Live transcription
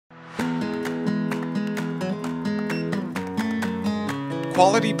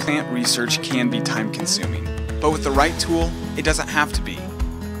Quality plant research can be time-consuming, but with the right tool, it doesn't have to be.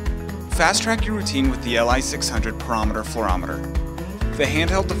 Fast-track your routine with the LI-600 Porometer Fluorometer, the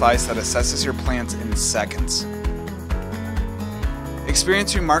handheld device that assesses your plants in seconds.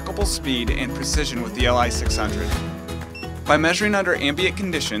 Experience remarkable speed and precision with the LI-600. By measuring under ambient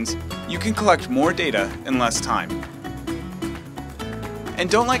conditions, you can collect more data in less time. And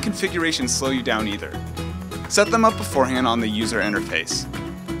don't let configurations slow you down either. Set them up beforehand on the user interface.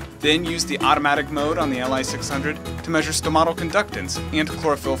 Then use the automatic mode on the LI-600 to measure stomatal conductance and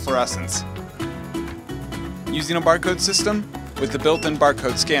chlorophyll fluorescence. Using a barcode system, with the built-in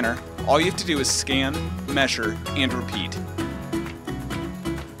barcode scanner, all you have to do is scan, measure, and repeat.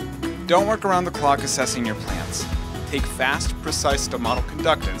 Don't work around the clock assessing your plants. Take fast, precise stomatal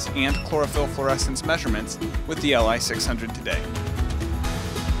conductance and chlorophyll fluorescence measurements with the LI-600 today.